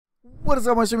What is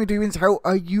up, my streaming demons? How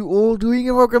are you all doing?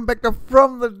 And welcome back to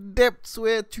From the Depths,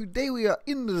 where today we are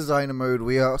in the designer mode.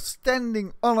 We are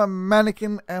standing on a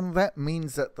mannequin, and that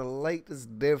means that the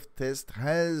latest dev test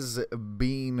has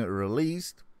been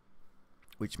released,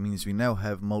 which means we now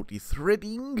have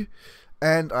multi-threading.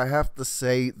 And I have to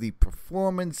say, the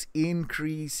performance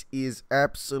increase is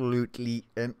absolutely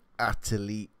and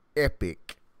utterly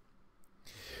epic.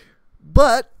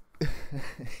 But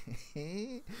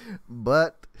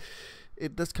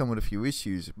it does come with a few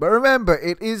issues. But remember,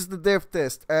 it is the dev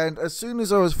test, and as soon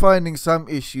as I was finding some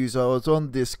issues, I was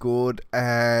on Discord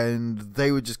and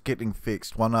they were just getting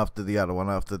fixed one after the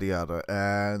other.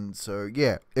 And so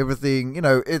yeah, everything, you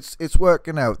know, it's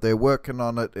working out. They're working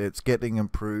on it, it's getting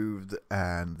improved,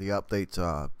 and the updates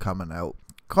are coming out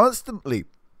constantly.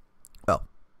 Well,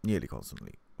 nearly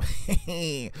constantly.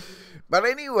 But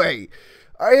anyway,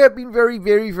 I have been very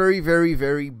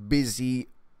busy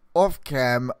off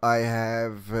cam. I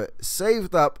have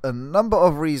saved up a number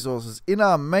of resources in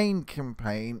our main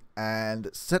campaign and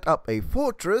set up a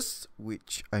fortress,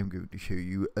 which I'm going to show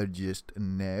you just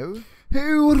now.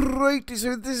 Alrighty,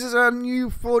 so this is our new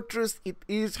fortress. It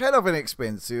is hell of an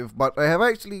expensive, but I have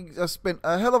actually spent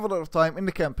a hell of a lot of time in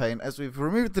the campaign as we've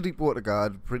removed the deep water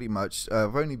guard pretty much.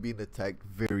 I've only been attacked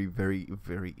very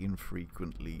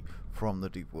infrequently from the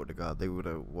deep water guard. They would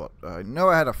have, what, I know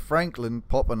I had a Franklin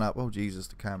popping up. Oh Jesus,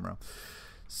 the camera.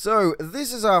 So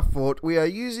this is our fort. We are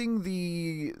using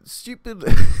the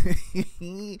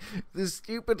the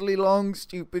stupidly long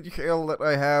stupid shell that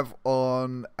I have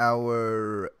on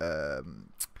our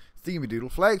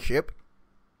Themadoodle flagship,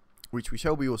 which we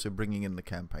shall be also bringing in the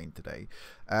campaign today.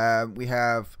 We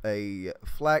have a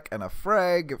flak and a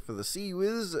frag for the sea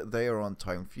whiz. They are on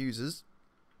time fuses.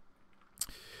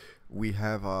 We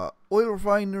have our oil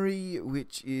refinery,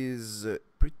 which is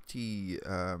pretty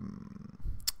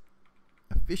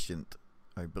efficient.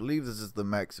 I believe this is the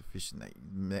max efficiency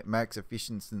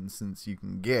you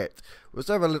can get. We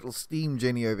also have a little steam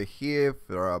genny over here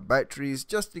for our batteries,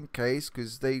 just in case,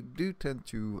 because they do tend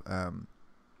to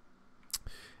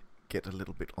get a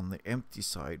little bit on the empty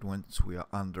side once we are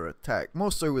under attack.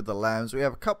 More so with the lambs. We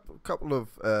have a couple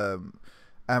of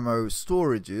ammo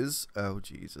storages. Oh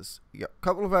Jesus, yeah,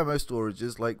 couple of ammo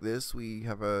storages like this. We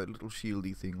have a little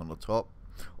shieldy thing on the top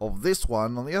of this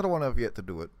one. On the other one I've yet to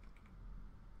do it.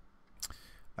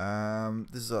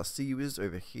 This is our sea whiz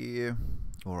over here,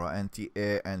 or our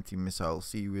anti-air, anti-missile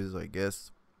sea whiz, I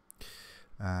guess.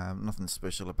 Nothing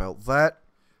special about that.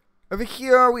 Over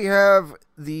here we have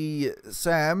the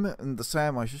SAM, and the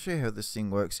SAM, I should show you how this thing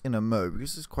works in a mode,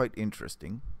 because it's quite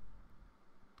interesting.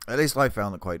 At least I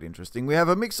found it quite interesting. We have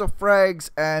a mix of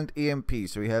frags and EMPs.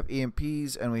 So we have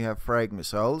EMPs and we have frag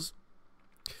missiles.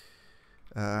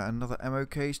 Another ammo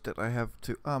case that I have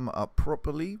to armor up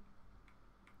properly.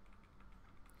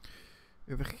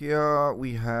 Over here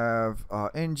we have our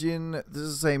engine. This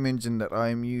is the same engine that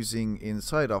I'm using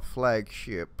inside our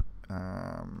flagship.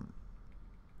 In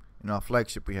our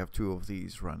flagship we have two of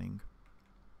these running.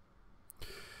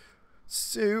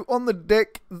 So on the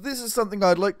deck, this is something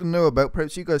I'd like to know about.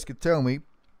 Perhaps you guys could tell me.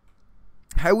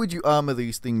 How would you armor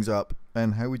these things up,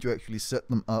 and how would you actually set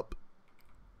them up?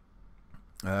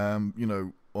 You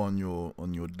know, on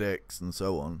your decks and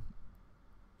so on.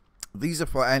 These are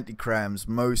for anti-crams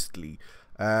mostly.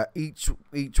 Each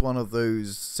one of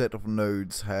those set of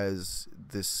nodes has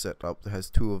this setup. It has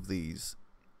two of these,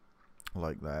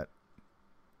 like that.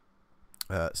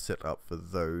 Set up for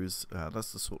those.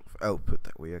 That's the sort of output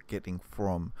that we are getting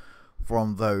from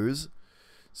those.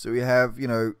 So we have, you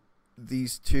know,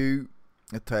 these two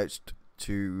attached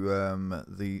to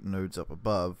the nodes up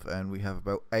above, and we have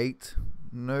about 8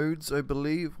 nodes, I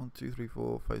believe. 1, 2, 3,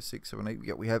 4, 5, 6, 7, 8.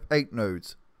 Yeah, we have 8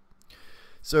 nodes.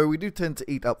 So we do tend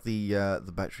to eat up the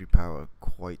battery power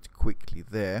quite quickly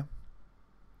there.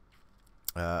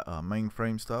 Our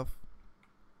mainframe stuff.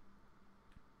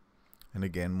 And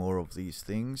again, more of these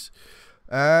things.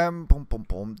 Down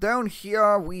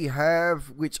here we have,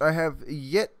 which I have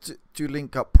yet to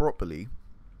link up properly,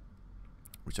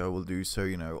 which I will do so,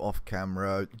 you know, off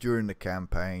camera during the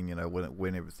campaign, you know,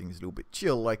 when everything's a little bit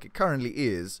chill like it currently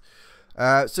is.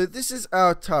 So this is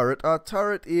our turret. Our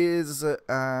turret is it's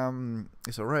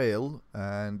a rail,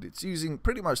 and it's using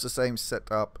pretty much the same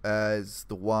setup as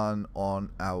the one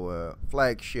on our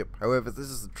flagship. However, this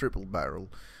is a triple barrel.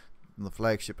 On the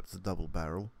flagship it's a double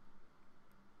barrel.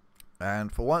 And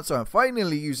for once I'm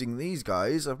finally using these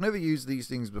guys. I've never used these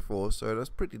things before, so that's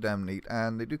pretty damn neat,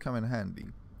 and they do come in handy.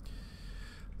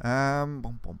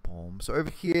 So over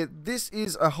here, this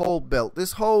is a whole belt.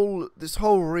 This whole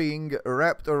ring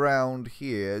wrapped around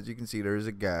here. As you can see, there is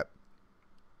a gap.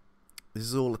 This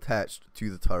is all attached to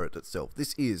the turret itself.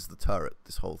 This is the turret.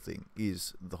 This whole thing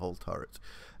is the whole turret.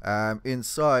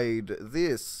 Inside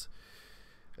this,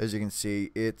 as you can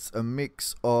see, it's a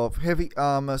mix of heavy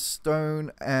armor,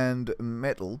 stone, and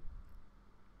metal.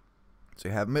 So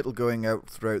you have metal going out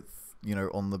throughout, you know,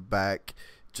 on the back,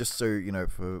 just so, you know,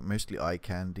 for mostly eye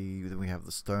candy. Then we have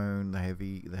the stone, the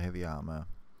heavy armor,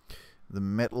 the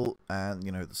metal, and,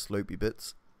 you know, the slopey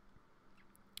bits.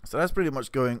 So that's pretty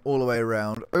much going all the way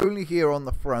around. Only here on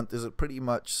the front is it pretty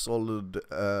much solid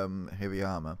heavy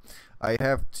armor. I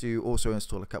have to also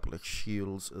install a couple of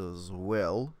shields as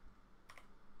well.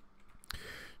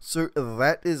 So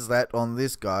that is that on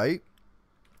this guy.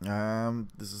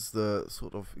 This is the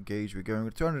sort of gauge we're going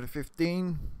with,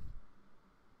 215.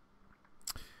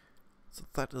 So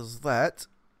that is that.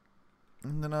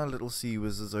 And then our little sea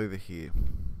whiz is over here.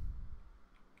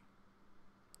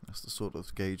 That's the sort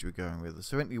of gauge we're going with. The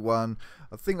 71.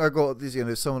 I think I got this, you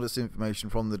know, some of this information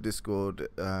from the Discord.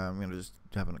 You know, just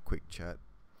having a quick chat.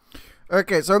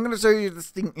 Okay, so I'm going to show you this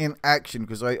thing in action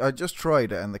because I just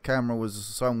tried it and the camera was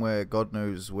somewhere, God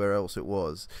knows where else it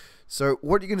was. So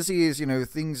what you're going to see is, you know,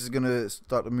 things are going to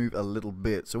start to move a little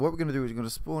bit. So what we're going to do is we're going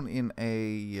to spawn in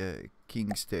a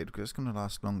Kingstead because it's going to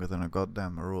last longer than a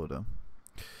goddamn Marauder.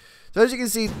 So as you can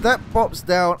see, that pops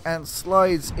down and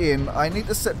slides in. I need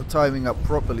to set the timing up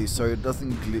properly so it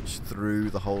doesn't glitch through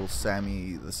the whole the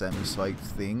Sammy site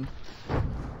thing.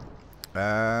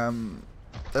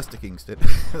 That's the Kingstead.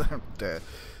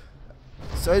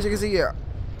 So as you can see, yeah,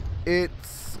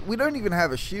 we don't even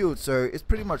have a shield, so it's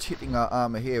pretty much hitting our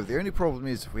armor here. The only problem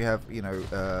is if we have, you know,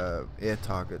 air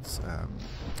targets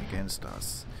against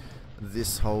us.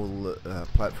 This whole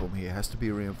platform here has to be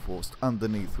reinforced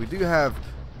underneath. We do have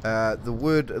the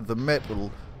wood, the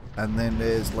metal, and then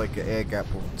there's like an air gap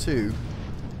of 2.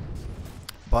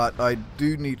 But I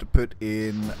do need to put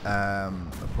in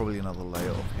probably another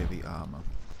layer of heavy armor.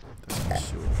 That's for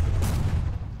sure.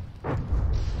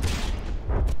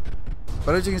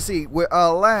 But as you can see, where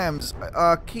our lambs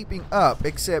are keeping up,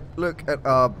 except look at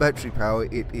our battery power,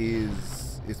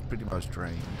 it's pretty much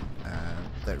drained.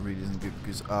 That really isn't good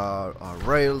because our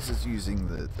rails is using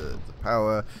the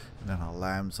power, and then our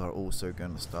lambs are also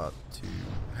going to start to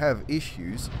have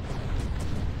issues.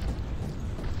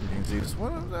 You can see this.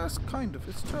 Well, that's kind of,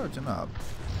 it's charging up.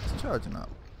 It's charging up.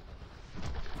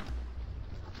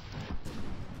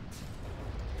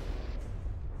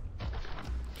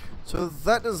 So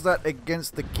that is that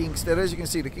against the Kingstead. As you can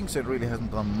see, the Kingstead really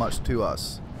hasn't done much to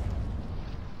us.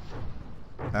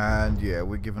 And yeah,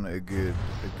 we're giving it a good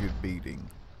beating.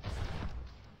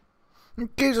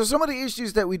 Okay, so some of the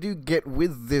issues that we do get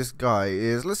with this guy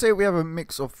is, let's say we have a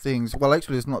mix of things. Well,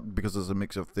 actually it's not because there's a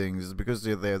mix of things, it's because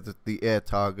they're the air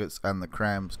targets and the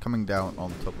crams coming down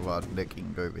on top of our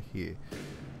decking over here.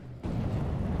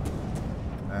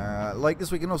 Like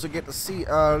this, we can also get to see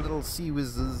our little sea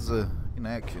whizzes in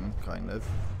action, kind of.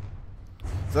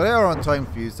 So they are on time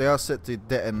fuse, they are set to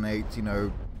detonate, you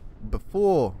know,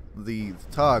 before the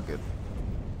target.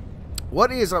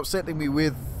 What is upsetting me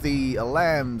with the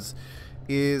lambs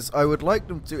is I would like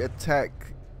them to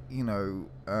attack, you know,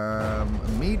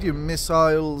 medium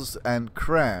missiles and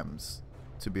crams,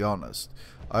 to be honest.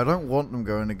 I don't want them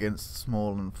going against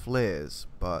small and flares,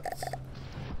 but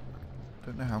I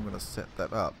don't know how I'm going to set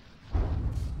that up.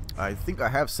 I think I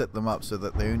have set them up so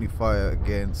that they only fire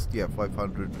against, yeah,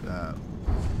 500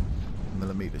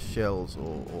 millimeter shells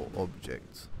or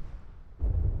objects.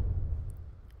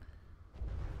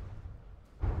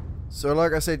 So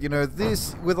like I said, you know,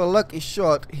 this, with a lucky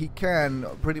shot, he can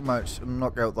pretty much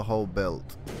knock out the whole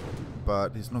belt.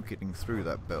 But he's not getting through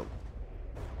that belt.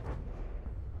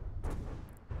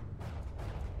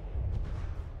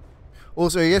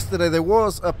 Also, yesterday there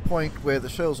was a point where the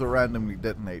shells were randomly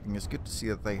detonating. It's good to see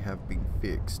that they have been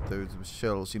fixed. Those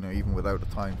shells, you know, even without a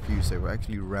time fuse, they were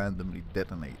actually randomly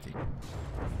detonating.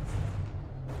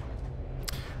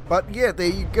 But yeah, there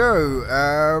you go.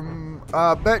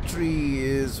 Our battery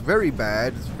is very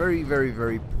bad. It's very, very,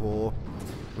 very poor.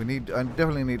 I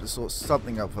definitely need to sort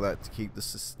something up for that to keep the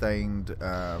sustained,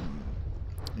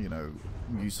 you know,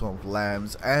 use of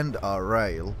lambs and our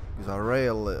rail. Because our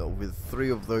rail, with 3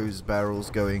 of those barrels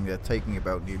going, they're taking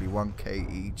about nearly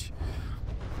 1k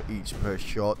each per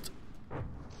shot.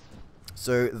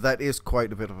 So that is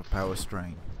quite a bit of a power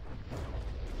strain.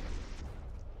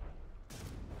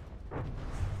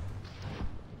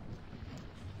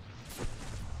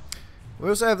 We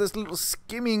also have this little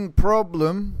skimming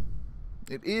problem.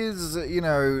 It is, you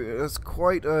know, it's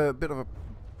quite a bit of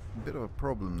a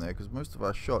problem there because most of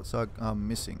our shots are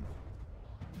missing.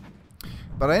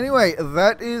 But anyway,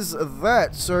 that is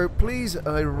that. So please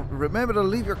remember to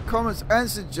leave your comments and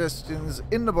suggestions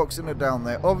in the box in the down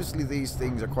there. Obviously these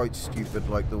things are quite stupid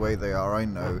like the way they are, I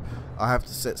know. I have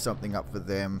to set something up for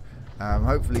them.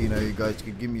 Hopefully, you know, you guys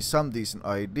can give me some decent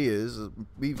ideas,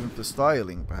 even for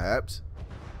styling perhaps,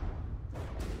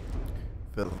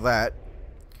 for that.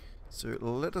 So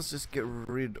let us just get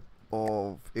rid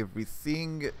of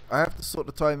everything. I have to sort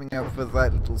the timing out for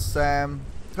that little Sam.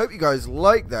 Hope you guys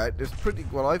like that. It's pretty,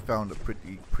 well, I found it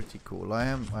pretty cool. I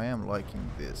am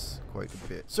liking this quite a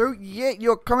bit. So yeah,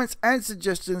 your comments and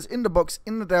suggestions in the box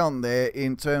in the down there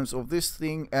in terms of this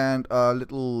thing and our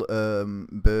little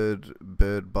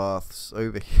bird baths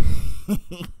over here.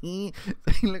 They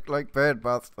look like bird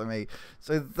baths to me.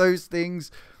 So those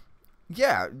things,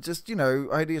 yeah, just, you know,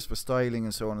 ideas for styling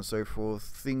and so on and so forth.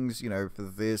 Things, you know, for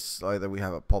this, either we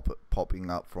have a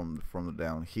popping up from the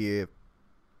down here,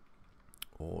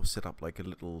 or set up like a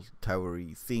little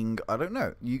towery thing. I don't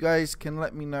know. You guys can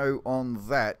let me know on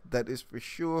that. That is for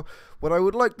sure. What I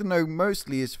would like to know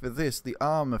mostly is for this, the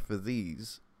armor for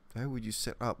these. How would you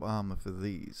set up armor for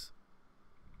these?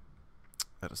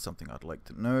 That is something I'd like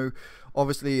to know.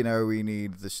 Obviously, you know, we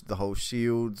need the whole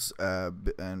shields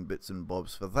and bits and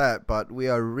bobs for that, but we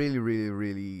are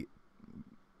really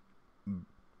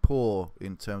poor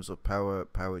in terms of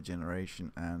power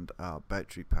generation and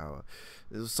battery power.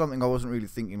 This is something I wasn't really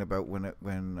thinking about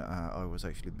when I was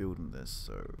actually building this,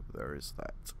 so there is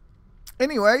that.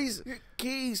 Anyways,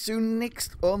 okay, so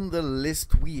next on the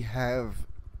list we have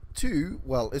two.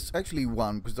 Well, it's actually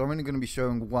one, because I'm only going to be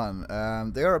showing one.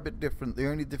 They are a bit different. The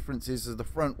only difference is the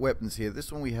front weapons here.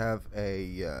 This one we have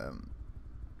a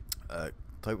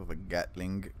type of a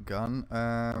Gatling gun.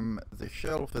 The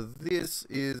shell for this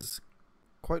is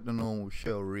quite the normal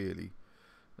shell, really.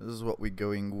 This is what we're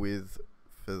going with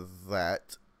for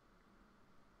that.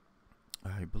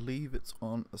 I believe it's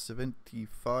on a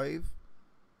 75.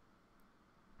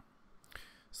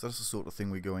 So that's the sort of thing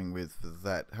we're going with for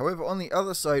that. However, on the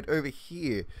other side over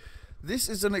here, this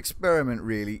is an experiment,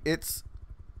 really. It's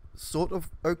sort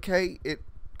of okay. It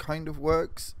kind of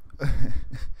works.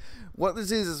 What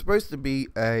this is supposed to be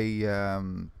a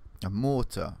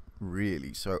mortar,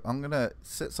 really. So I'm gonna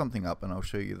set something up and I'll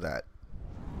show you that.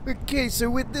 Okay, so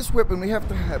with this weapon we have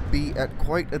to be at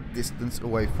quite a distance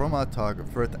away from our target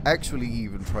for it to actually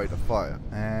even try to fire,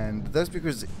 and that's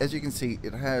because, as you can see,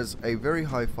 it has a very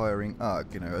high firing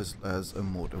arc, you know, as a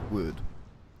mortar would.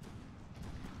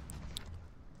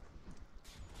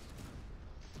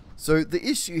 So the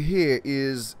issue here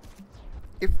is,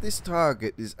 if this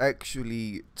target is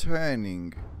actually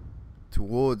turning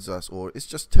towards us, or it's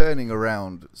just turning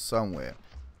around somewhere,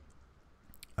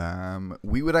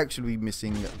 we would actually be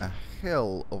missing a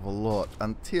hell of a lot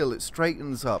until it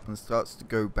straightens up and starts to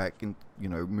go back and, you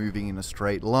know, moving in a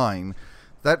straight line.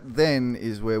 That then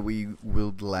is where we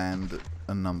will land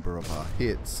a number of our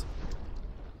hits.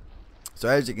 So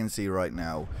as you can see right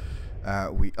now,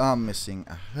 we are missing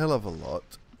a hell of a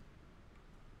lot.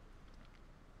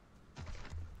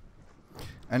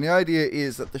 And the idea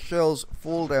is that the shells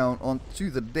fall down onto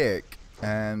the deck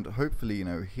and hopefully, you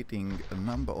know, hitting a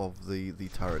number of the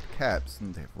turret caps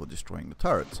and therefore destroying the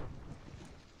turrets.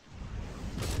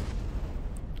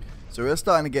 So we're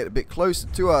starting to get a bit closer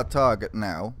to our target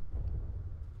now.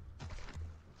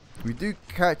 We do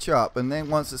catch up, and then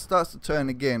once it starts to turn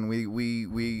again,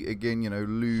 we again, you know,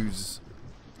 lose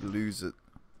it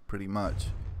pretty much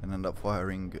and end up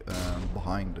firing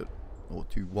behind it or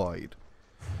too wide.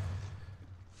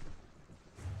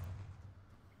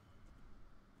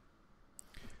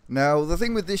 Now, the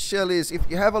thing with this shell is, if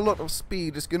you have a lot of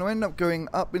speed, it's going to end up going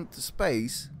up into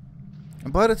space,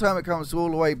 and by the time it comes all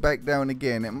the way back down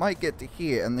again, it might get to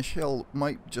here, and the shell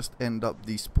might just end up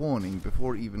despawning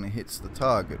before it even hits the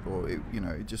target, or it, you know,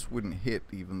 it just wouldn't hit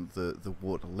even the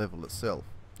water level itself.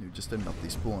 It would just end up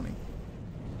despawning.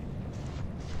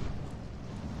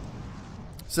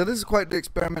 So this is quite the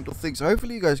experimental thing, so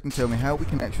hopefully you guys can tell me how we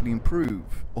can actually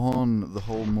improve on the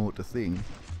whole mortar thing.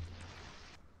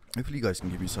 Hopefully you guys can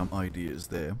give me some ideas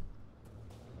there.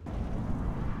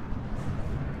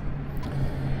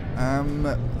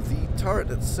 The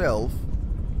turret itself.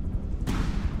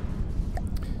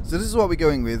 So this is what we're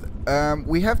going with.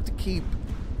 We have to keep,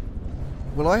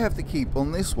 well, I have to keep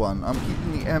on this one, I'm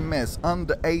keeping the MS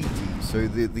under 80, so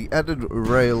the added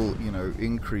rail, you know,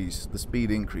 increase, the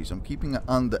speed increase, I'm keeping it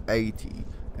under 80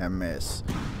 MS.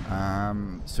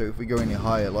 So if we go any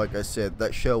higher, like I said,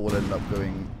 that shell will end up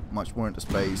going much more into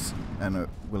space, and it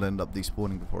will end up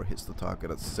despawning before it hits the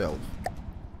target itself.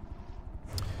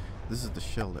 This is the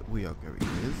shell that we are going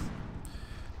with.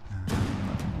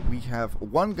 We have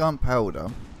 1 gunpowder,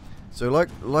 So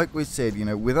like we said, you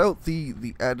know, without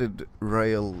the added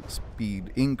rail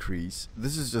speed increase,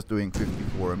 this is just doing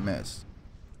 54 ms.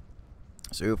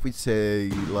 So if we say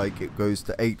like it goes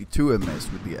to 82 ms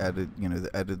with the added, you know,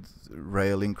 the added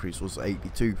rail increase was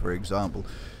 82, for example,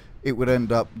 it would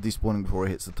end up despawning before it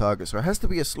hits the target. So it has to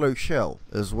be a slow shell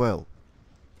as well,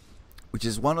 which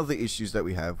is one of the issues that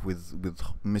we have with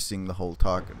missing the whole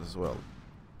target as well.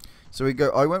 So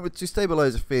I went with 2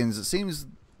 stabilizer fins. It seems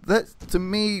that to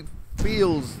me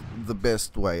feels the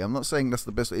best way. I'm not saying that's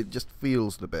the best way, it just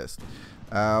feels the best.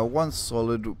 1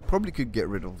 solid, probably could get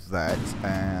rid of that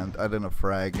and add in a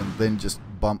frag and then just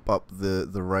bump up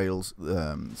the rails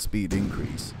speed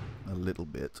increase a little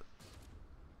bit.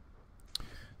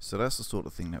 So that's the sort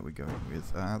of thing that we're going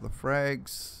with. The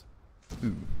frags,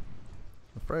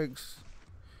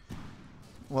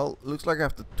 well, looks like I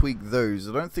have to tweak those.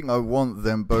 I don't think I want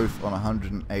them both on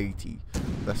 180,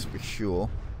 that's for sure.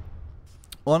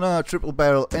 On our triple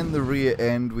barrel and the rear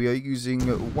end, we are using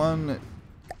a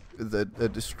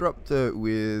disruptor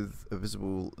with a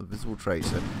visible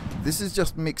tracer. This is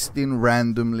just mixed in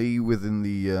randomly within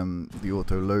the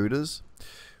auto loaders.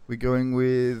 We're going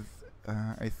with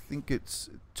I think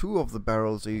it's 2 of the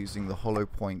barrels are using the hollow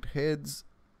point heads,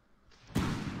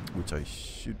 which I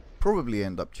should probably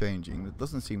end up changing. It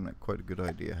doesn't seem like quite a good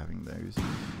idea having those.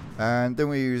 And then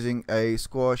we're using a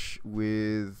squash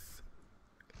with,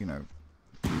 you know,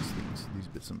 these things, these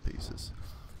bits and pieces,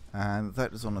 and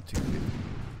that is on a 250.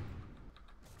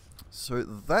 So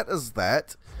that is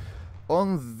that.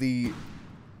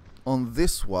 On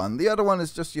this one, the other one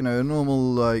is just, you know, a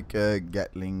normal like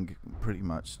Gatling, pretty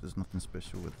much. There's nothing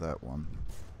special with that one.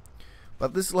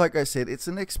 But this, like I said, it's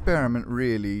an experiment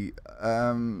really.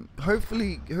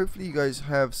 Hopefully you guys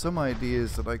have some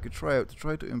ideas that I could try out to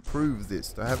try to improve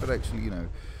this, to have it actually, you know,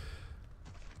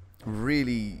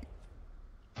 really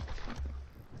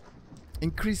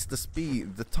increase the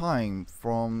speed, the time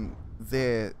from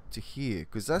there to here,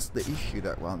 because that's the issue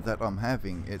that I'm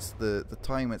having. It's the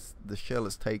time the shell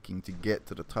is taking to get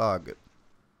to the target.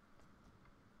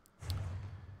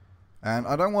 And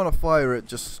I don't want to fire it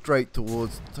just straight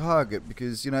towards the target,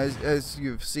 because, you know, as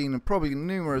you've seen in probably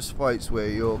numerous fights where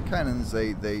your cannons,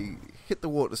 they hit the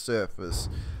water surface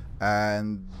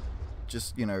and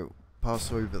just, you know,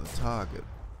 pass over the target.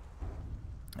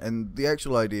 And the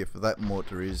actual idea for that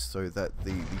mortar is so that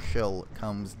the shell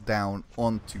comes down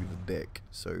onto the deck.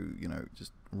 So, you know,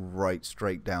 just right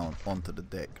straight down onto the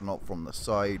deck, not from the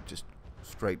side, just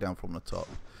straight down from the top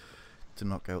to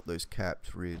knock out those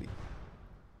caps, really.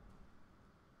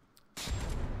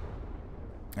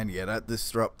 And yeah, that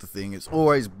disruptor thing is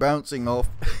always bouncing off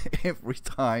every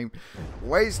time.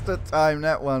 Waste of time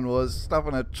that one was,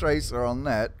 stuffing a tracer on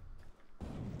that.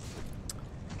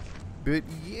 But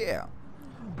yeah.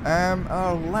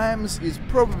 Our lambs is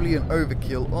probably an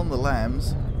overkill on the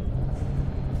lambs.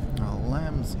 Our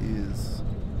lambs is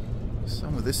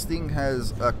some of this thing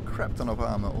has a crap ton of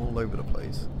armor all over the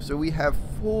place. So we have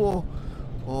 4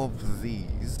 of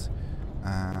these.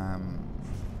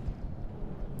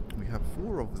 We have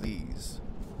 4 of these.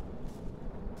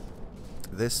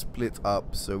 They're split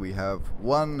up, so we have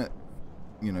 1,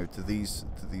 you know, to these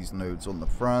nodes on the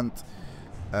front.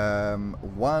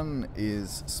 1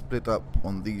 is split up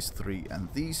on these 3 and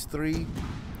these 3,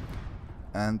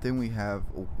 and then we have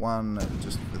 1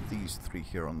 just for these 3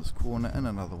 here on this corner, and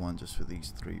another one just for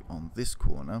these 3 on this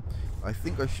corner. I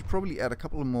think I should probably add a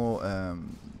couple of more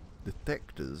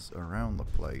detectors around the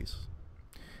place.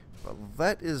 But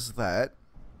that is that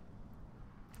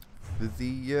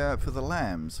for the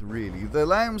lambs. Really, the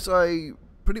lambs, I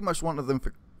pretty much wanted them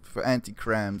for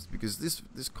anti-crams, because this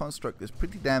construct is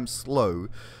pretty damn slow,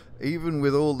 even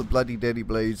with all the bloody daddy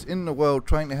blades in the world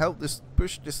trying to help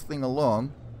push this thing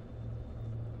along.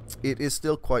 It is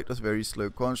still quite a very slow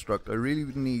construct. I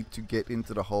really need to get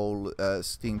into the whole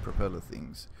steam propeller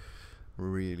things,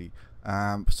 really.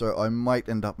 So I might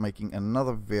end up making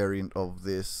another variant of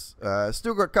this.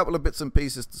 Still got a couple of bits and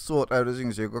pieces to sort out. As you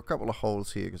can see, I've got a couple of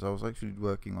holes here because I was actually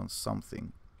working on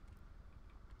something.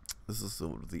 This is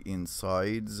sort of the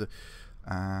insides.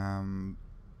 Down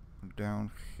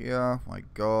here, my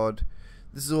god,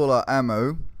 this is all our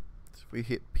ammo. So if we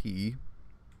hit P,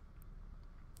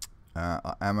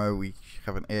 our ammo, we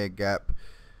have an air gap.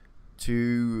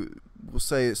 We'll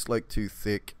say it's like too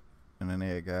thick, and an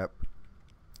air gap.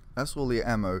 That's all the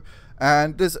ammo.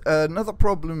 And there's another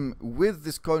problem with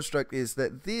this construct, is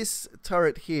that this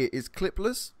turret here is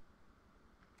clipless.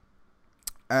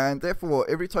 And therefore,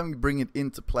 every time you bring it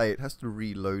into play, it has to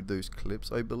reload those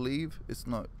clips. I believe it's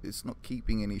not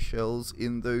keeping any shells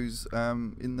in those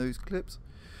clips.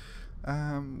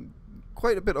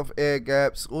 quite a bit of air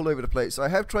gaps all over the place. I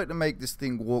have tried to make this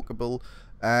thing walkable,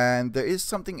 and there is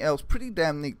something else pretty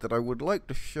damn neat that I would like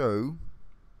to show.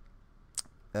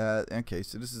 Okay,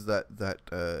 so this is that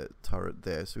turret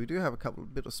there. So we do have a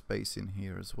bit of space in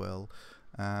here as well.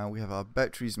 We have our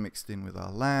batteries mixed in with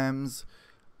our lambs.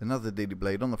 Another daily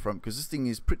blade on the front, because this thing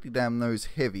is pretty damn nose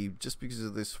heavy just because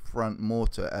of this front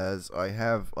mortar, as I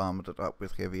have armored it up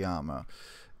with heavy armor,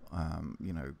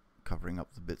 you know, covering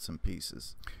up the bits and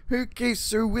pieces. Okay,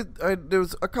 so with there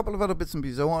was a couple of other bits and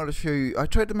pieces I wanted to show you. I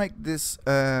tried to make this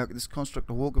this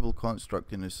construct a walkable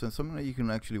construct, you know, so something that you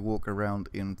can actually walk around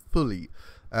in fully.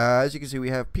 As you can see, we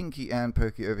have Pinky and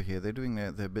Pokey over here. They're doing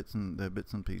their bits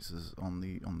and pieces on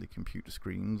the computer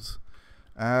screens.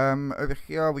 Over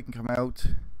here we can come out.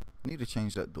 Need to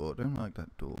change that door. Don't like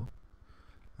that door.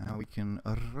 We can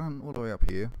run all the way up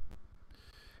here.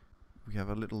 We have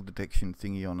a little detection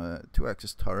thingy on a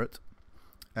 2-axis turret.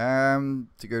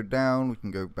 To go down, we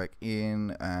can go back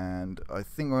in, and I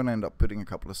think I'm going to end up putting a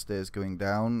couple of stairs going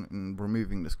down and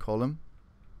removing this column.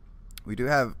 We do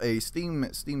have a steam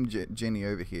Jenny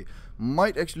over here.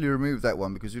 Might actually remove that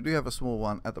one because we do have a small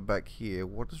one at the back here.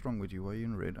 What is wrong with you? Why are you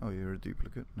in red? Oh, you're a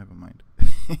duplicate. Never mind.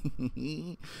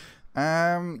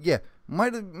 Yeah,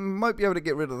 might be able to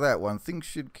get rid of that one. Things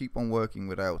should keep on working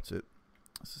without it.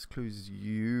 Let's just close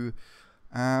you.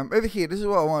 Over here, this is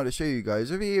what I wanted to show you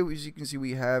guys. Over here, as you can see,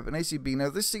 we have an ACB.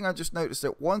 Now, this thing I just noticed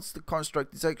that once the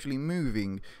construct is actually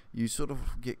moving, you sort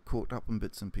of get caught up in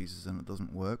bits and pieces and it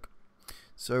doesn't work.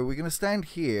 So we're going to stand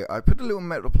here. I put a little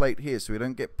metal plate here so we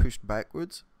don't get pushed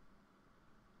backwards.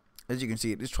 As you can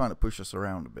see, it is trying to push us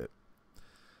around a bit.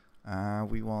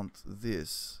 We want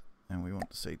this, and we want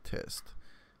to say test.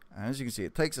 And as you can see,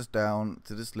 it takes us down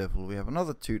to this level. We have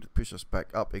another 2 to push us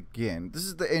back up again. This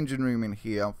is the engine room in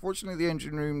here. Unfortunately, the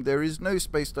engine room, there is no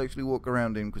space to actually walk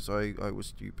around in because I was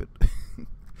stupid.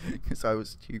 Because I was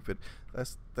stupid.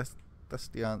 That's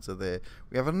the answer there.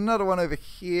 We have another one over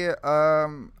here.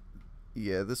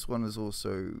 Yeah, this one is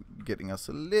also getting us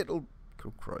a little,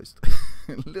 oh Christ,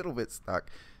 a little bit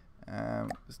stuck.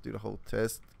 Let's do the whole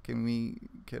test.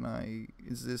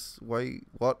 Is this,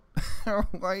 what? Why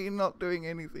are you not doing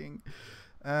anything?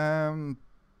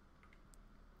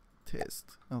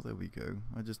 Test. Oh, there we go.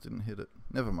 I just didn't hit it.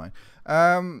 Never mind.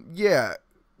 Yeah,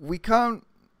 we can't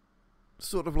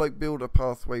sort of like build a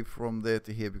pathway from there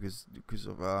to here because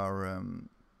of our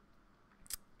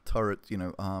turret, you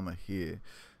know, armor here.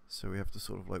 So we have to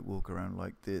sort of like walk around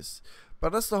like this.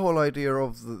 But that's the whole idea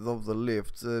of the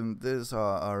lift. There's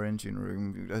our engine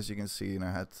room. As you can see, you know,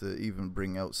 I had to even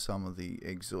bring out some of the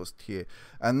exhaust here.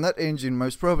 And that engine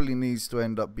most probably needs to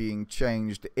end up being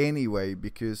changed anyway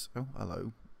because... Oh,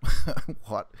 hello.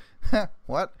 What?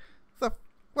 What?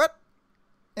 What?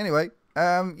 Anyway,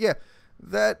 yeah,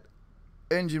 that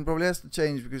engine probably has to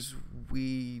change because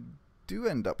we do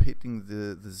end up hitting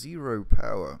the 0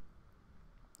 power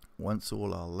once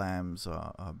all our lambs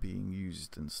are being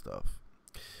used and stuff.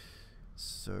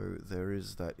 So there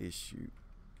is that issue.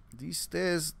 These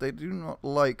stairs, they do not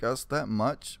like us that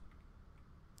much.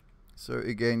 So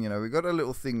again, you know, we got a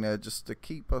little thing there just to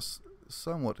keep us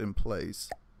somewhat in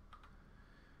place.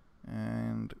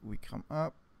 And we come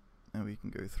up and we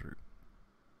can go through.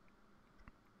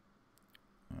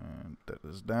 And that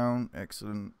is down.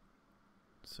 Excellent.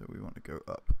 So we want to go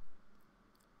up.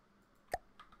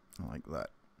 Like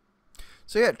that.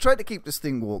 So yeah, try to keep this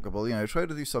thing walkable, you know, try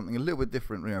to do something a little bit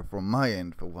different, you know, from my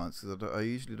end for once, because I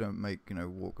usually don't make, you know,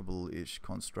 walkable-ish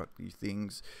construct-y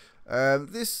things.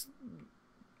 This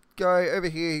guy over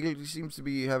here, he seems to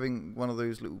be having one of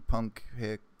those little punk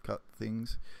haircut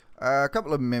things. A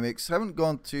couple of mimics. Haven't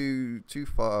gone too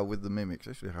far with the mimics.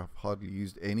 Actually, I have hardly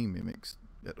used any mimics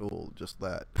at all, just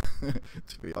that,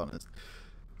 to be honest.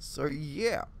 So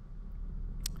yeah.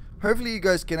 Hopefully you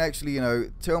guys can actually, you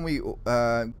know, tell me,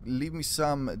 leave me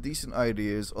some decent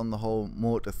ideas on the whole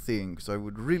mortar thing, because I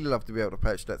would really love to be able to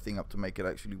patch that thing up to make it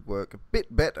actually work a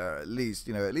bit better, at least,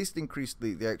 you know, at least increase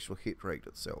the actual hit rate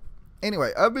itself.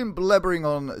 Anyway, I've been blabbering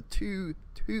on too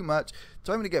much.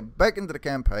 Time to get back into the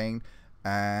campaign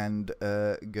and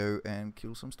go and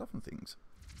kill some stuff and things.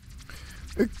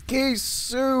 Okay,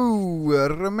 so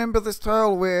remember this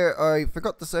tile where I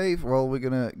forgot to save? Well, we're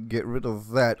gonna get rid of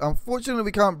that. Unfortunately,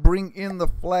 we can't bring in the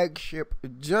flagship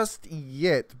just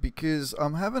yet because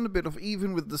I'm having a bit of,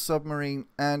 even with the submarine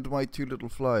and my 2 little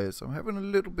flyers, I'm having a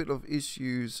little bit of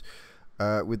issues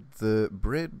with the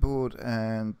breadboard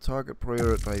and target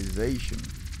prioritization.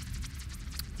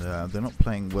 They're not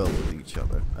playing well with each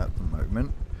other at the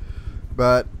moment.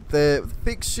 But the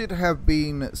fix should have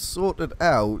been sorted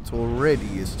out already.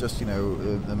 It's just, you know,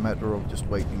 a matter of just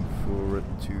waiting for it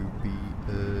to be...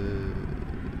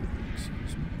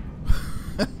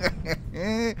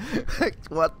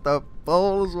 What the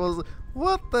balls was?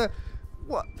 What the?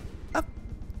 What?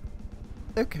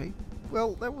 Okay.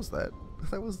 Well, that was that.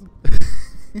 That was.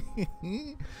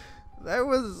 That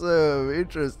was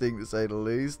interesting to say the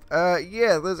least.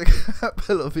 Yeah, there's a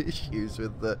couple of issues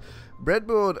with the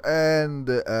breadboard and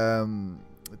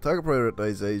target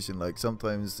prioritization. Like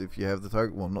sometimes if you have the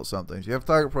target, well, not sometimes, you have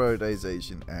target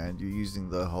prioritization and you're using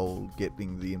the whole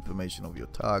getting the information of your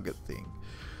target thing.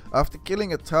 After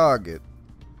killing a target,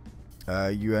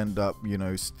 you end up, you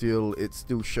know, it's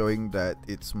still showing that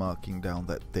it's marking down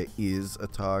that there is a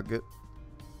target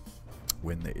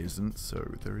when there isn't, so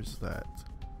there is that.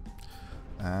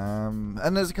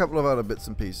 And there's a couple of other bits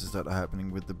and pieces that are happening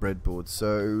with the breadboard.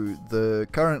 So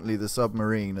currently the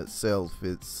submarine itself,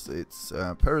 its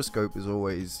periscope is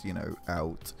always, you know,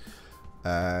 out,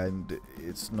 and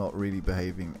it's not really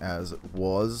behaving as it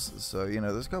was. So, you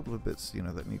know, there's a couple of bits, you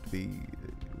know, that need to be,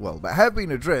 well, that have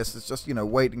been addressed. It's just, you know,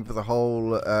 waiting for the whole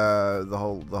little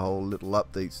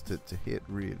updates to hit,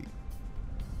 really.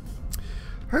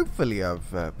 Hopefully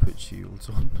I've put shields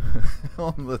on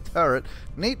on the turret.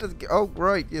 Need to oh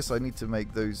right, yes, I need to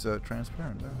make those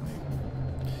transparent, don't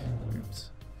I? Oops.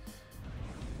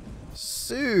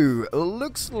 So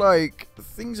looks like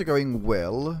things are going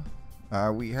well.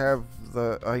 We have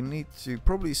I need to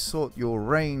probably sort your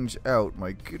range out,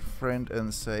 my good friend,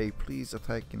 and say please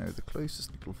attack, you know, the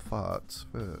closest little farts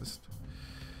first.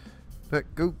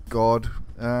 But good God,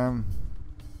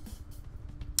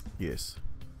 yes.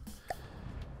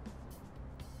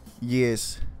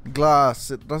 Yes,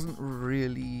 glass, it doesn't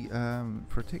really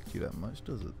protect you that much,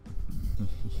 does it?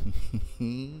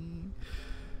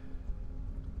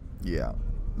 Yeah,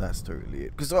 that's totally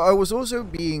it. Because I was also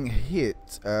being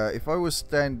hit, if I was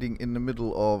standing in the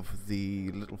middle of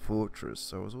the little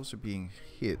fortress, I was also being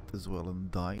hit as well and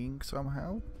dying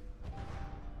somehow.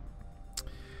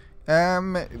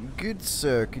 Good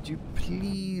sir, could you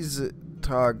please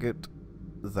target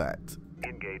that?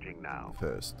 Engaging now.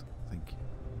 First, thank you.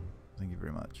 Thank you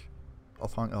very much. I'll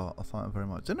thank him very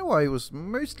much. I don't know why I was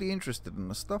mostly interested in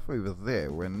the stuff over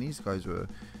there when these guys were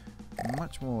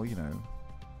much more, you know,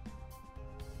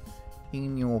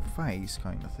 in your face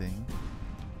kind of thing.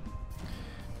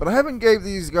 But I haven't gave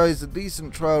these guys a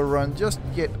decent trial run just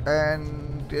yet,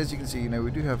 and as you can see, you know,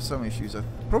 we do have some issues. I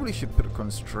probably should put a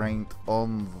constraint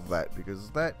on that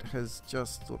because that has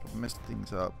just sort of messed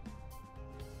things up.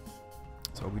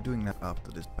 So I'll be doing that after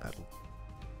this battle.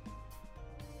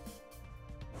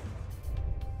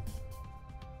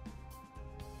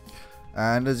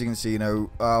 And as you can see, you know,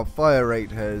 our fire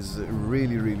rate has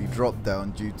really dropped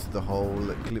down due to the whole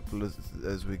clipless,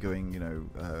 as we're going, you know,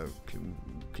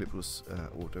 clipless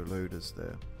auto loaders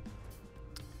there.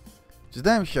 It's a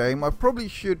damn shame. I probably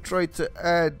should try to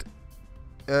add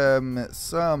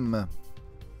some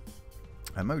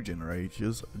ammo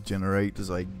generators,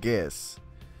 I guess.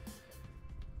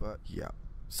 But yeah.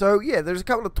 So yeah, there's a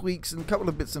couple of tweaks and a couple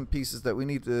of bits and pieces that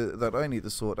I need to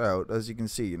sort out. As you can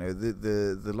see, you know,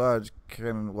 the large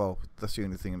cannon. Well, that's the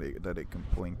only thing that it can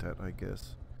point at, I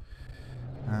guess.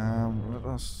 Let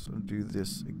us do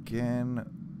this again.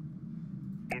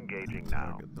 Engaging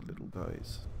now. Target the little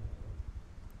guys.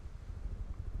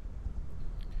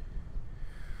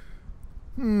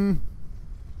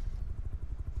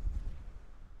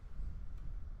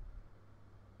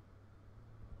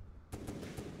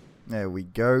 There we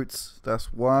go.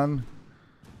 That's one.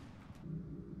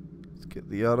 Let's get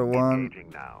the other one.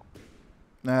 Engaging now.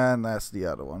 And that's the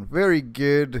other one. Very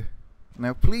good.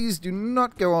 Now please do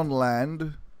not go on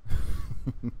land.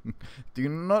 Do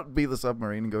not be the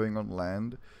submarine going on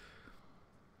land.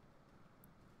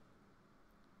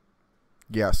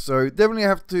 Yeah, so definitely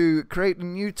have to create a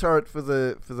new turret for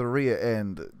the rear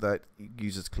end that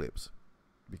uses clips,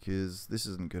 because this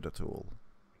isn't good at all.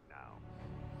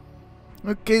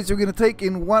 Okay, so we're going to take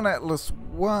in one Atlas,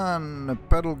 one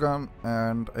paddle gun,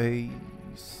 and a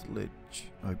sledge,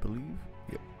 I believe.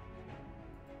 Yep.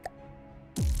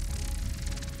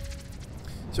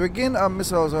 So again, our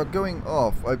missiles are going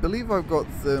off. I believe I've got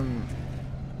them,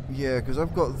 yeah, because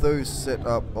I've got those set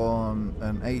up on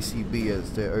an ACB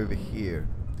as they're over here,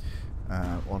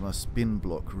 on a spin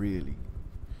block, really.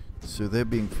 So they're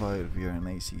being fired via an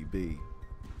ACB.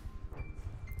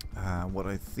 What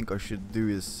I think I should do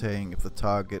is saying if the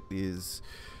target is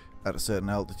at a certain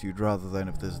altitude rather than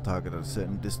if there's a target at a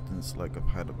certain distance like I've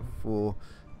had it before.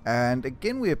 And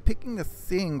again, we are picking the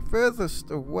thing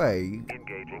furthest away,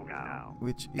 Engaging now.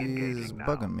 which is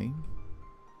bugging me.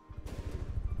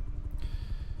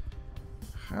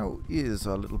 How is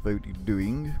our little boatie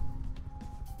doing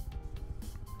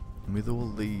with all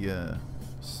the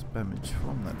spammage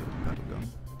from that little paddle gun?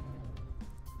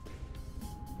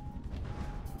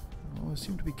 I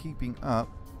seem to be keeping up.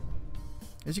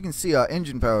 As you can see, our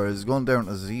engine power has gone down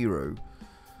to 0.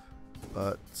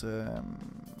 But I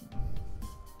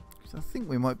think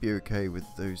we might be okay with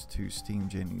those 2 steam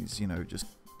jennies, you know, just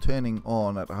turning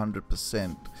on at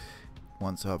 100%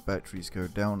 once our batteries go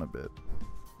down a bit.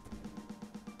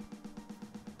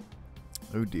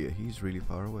 Oh dear, he's really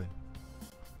far away.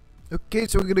 Okay,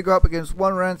 so we're going to go up against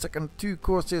 1 Ransack and 2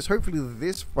 Corsairs. Hopefully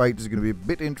this fight is going to be a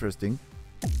bit interesting.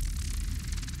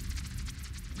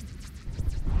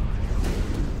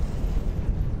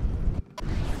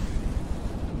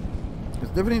 It's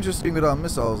definitely interesting with our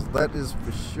missiles, that is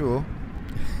for sure.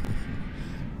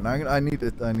 Now I need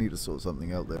to sort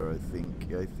something out there. I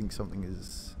think something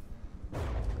has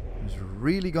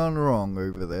really gone wrong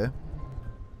over there.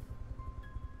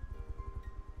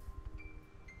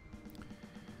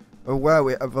 Oh wow,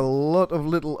 we have a lot of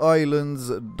little islands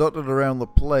dotted around the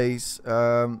place.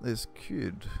 This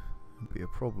could be a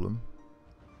problem.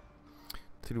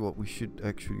 Tell you what we should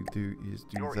actually do is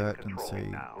do that and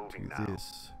say do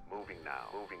this. Moving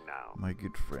now. My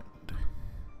good friend.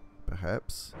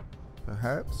 Perhaps.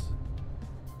 Perhaps.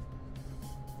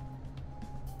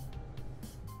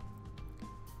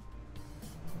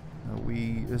 Are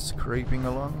we scraping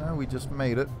along now? We just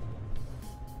made it.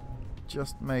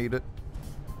 Just made it.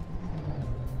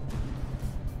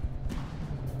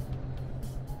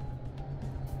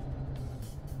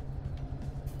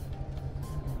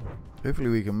 Hopefully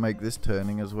we can make this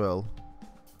turning as well.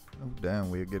 Oh damn,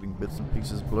 we are getting bits and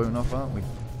pieces blown off, aren't we?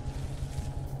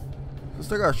 Looks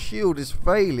like our shield is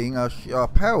failing, our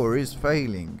power is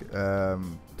failing.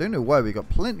 Don't know why, we got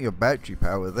plenty of battery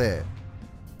power there.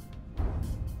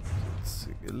 It's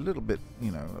a little bit, you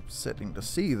know, upsetting to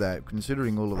see that,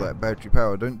 considering all of that battery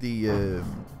power. Don't the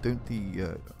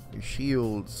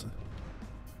shields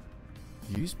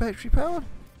use battery power?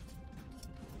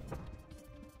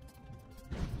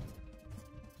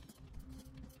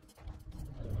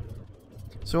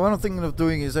 So what I'm thinking of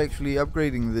doing is actually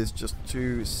upgrading this just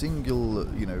to single,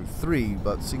 you know, 3,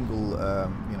 but single,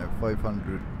 you know,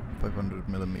 500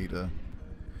 millimeter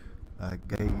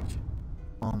gauge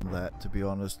on that, to be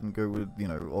honest, and go with, you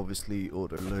know, obviously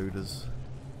auto loaders.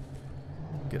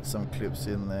 Get some clips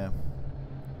in there.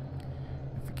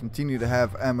 If we continue to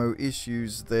have ammo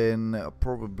issues, then I'll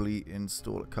probably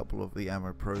install a couple of the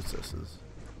ammo processors.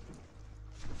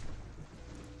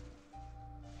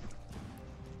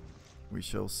 We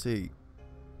shall see.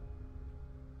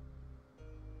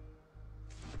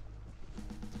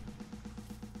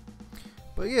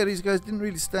 But yeah, these guys didn't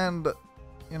really stand,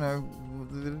 you know,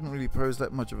 they didn't really pose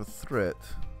that much of a threat.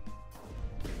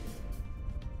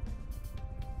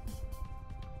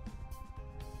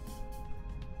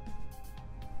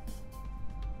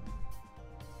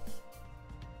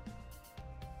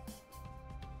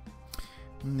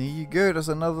 And there you go, that's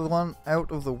another one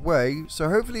out of the way. So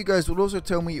hopefully you guys will also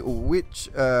tell me which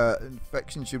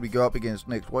faction should we go up against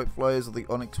next, White Flyers or the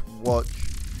Onyx Watch.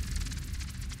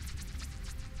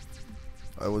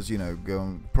 I was, you know,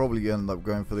 probably end up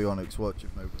going for the Onyx Watch if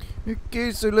no.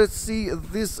 Okay, so let's see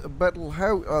this battle.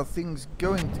 How are things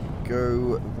going to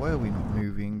go? Why are we not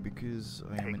moving? Because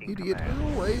I am an idiot as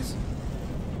always.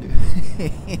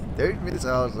 Don't miss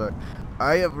Hauser.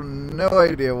 I have no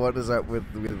idea what is up with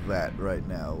that right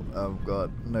now. I've got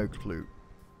no clue.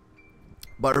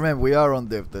 But remember, we are on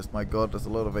DevTest. My god, there's a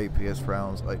lot of APS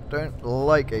rounds. I don't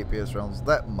like APS rounds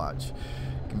that much,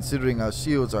 considering our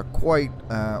shields are quite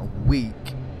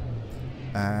weak.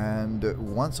 And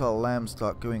once our lambs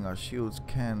start going, our shields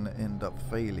can end up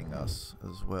failing us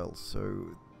as well.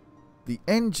 So the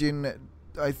engine,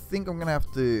 I think I'm going to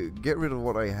have to get rid of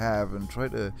what I have and try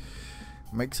to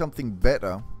make something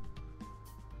better.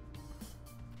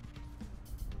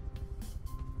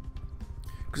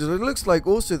 Because it looks like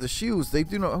also the shields, they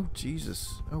do not... Oh,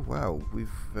 Jesus. Oh, wow. We've...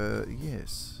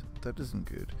 yes. That isn't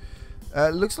good.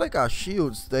 It looks like our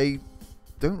shields, they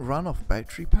don't run off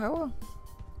battery power.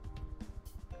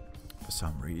 For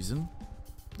some reason.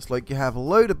 It's like you have a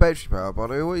load of battery power,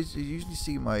 but I usually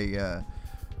see my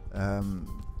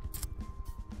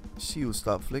shields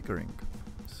start flickering.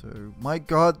 So, my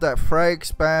god, that frag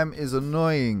spam is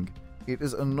annoying. It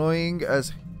is annoying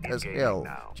as hell.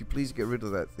 Could you please get rid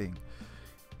of that thing?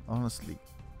 Honestly.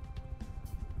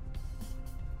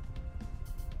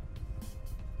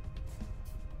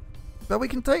 But we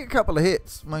can take a couple of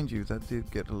hits. Mind you, that did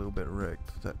get a little bit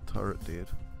wrecked. That turret did.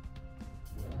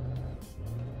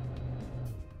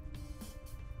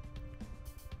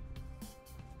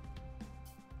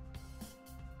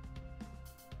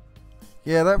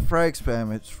 Yeah, that frag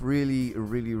spam, it's really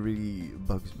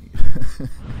bugs me.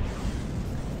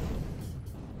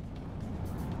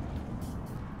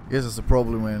 Yes, it's a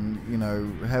problem when, you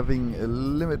know, having a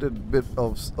limited bit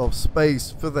of space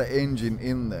for the engine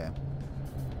in there.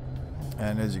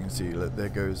 And as you can see, look, there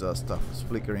goes our stuff. It's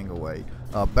flickering away.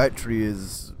 Our battery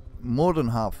is more than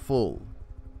half full.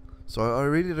 So I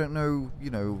really don't know, you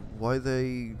know, why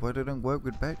they don't work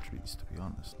with batteries, to be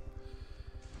honest.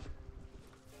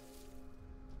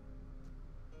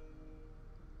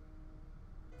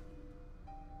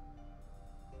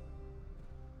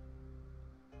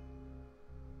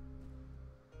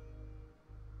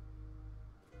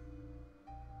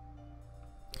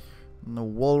 And the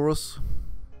walrus.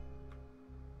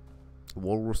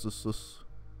 Walruses.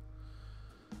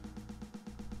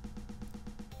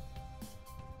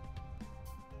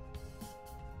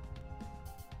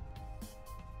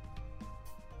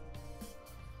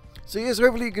 So yes,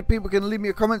 hopefully good people can leave me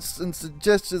your comments and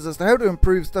suggestions as to how to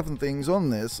improve stuff and things on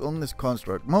this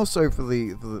construct. More so for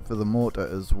the mortar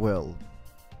as well.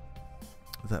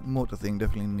 That mortar thing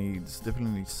definitely needs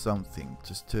something,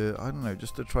 just to, I don't know,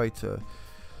 just to try to,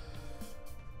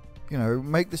 you know,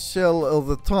 make the shell of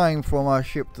the time from our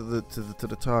ship to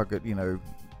the target, you know,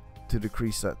 to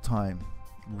decrease that time.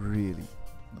 Really,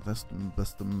 that's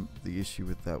the issue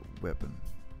with that weapon.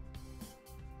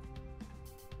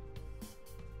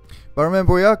 But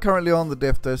remember, we are currently on the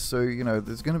DevTest, so you know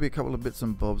there's going to be a couple of bits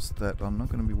and bobs that I'm not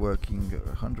going to be working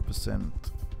 100%.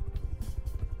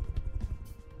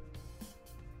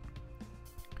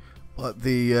 But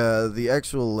the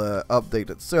actual update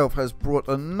itself has brought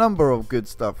a number of good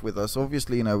stuff with us.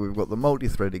 Obviously, you know, we've got the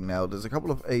multi-threading now. There's a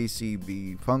couple of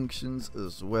ACB functions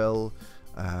as well.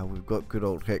 We've got good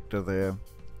old Hector there,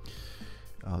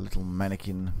 our little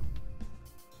mannequin.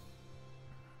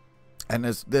 And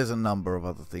there's a number of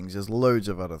other things. There's loads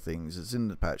of other things. It's in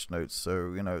the patch notes,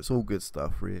 so you know it's all good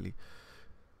stuff really.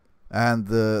 And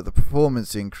the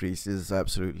performance increase is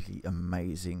absolutely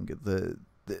amazing.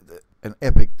 An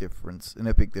epic difference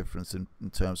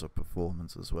in terms of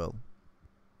performance as well.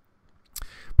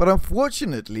 But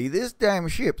unfortunately, this damn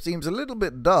ship seems a little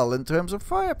bit dull in terms of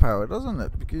firepower, doesn't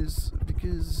it? Because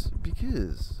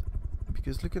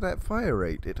look at that fire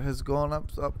rate. It has gone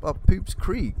up Poops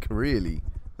Creek, really.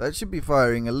 That should be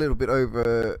firing a little bit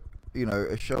over, you know,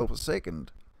 a shell per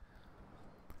second.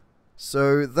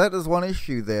 So that is one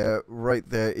issue there, right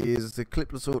there, is the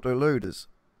clipless autoloaders.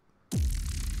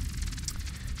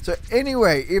 So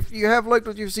anyway, if you have liked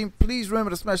what you've seen, please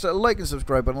remember to smash that like and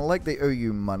subscribe button, like they owe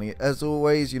you money. As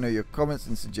always, you know, your comments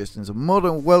and suggestions are more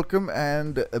than welcome,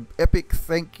 and an epic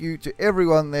thank you to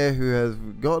everyone there who has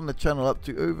gotten the channel up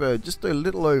to just a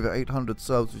little over 800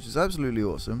 subs, which is absolutely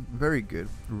awesome. Very good.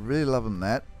 Really loving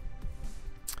that.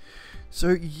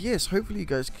 So yes, hopefully you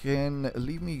guys can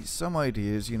leave me some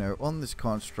ideas, you know, on this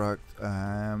construct.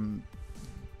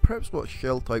 Perhaps what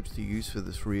shell types to use for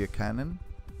this rear cannon.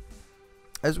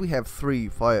 As we have 3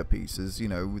 fire pieces, you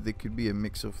know, there could be a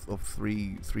mix of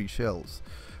three shells,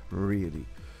 really,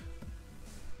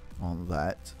 on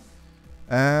that.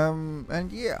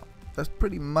 And yeah, that's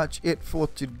pretty much it for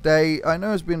today. I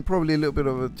know it's been probably a little bit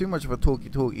of too much of a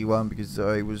talky one, because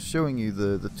I was showing you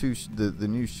the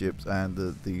new ships and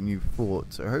the new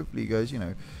fort. So hopefully you guys, you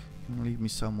know, can leave me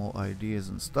some more ideas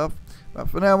and stuff. But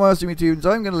for now, my Tunes,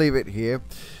 I'm going to leave it here.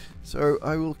 So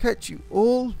I will catch you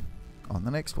all on the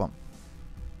next one.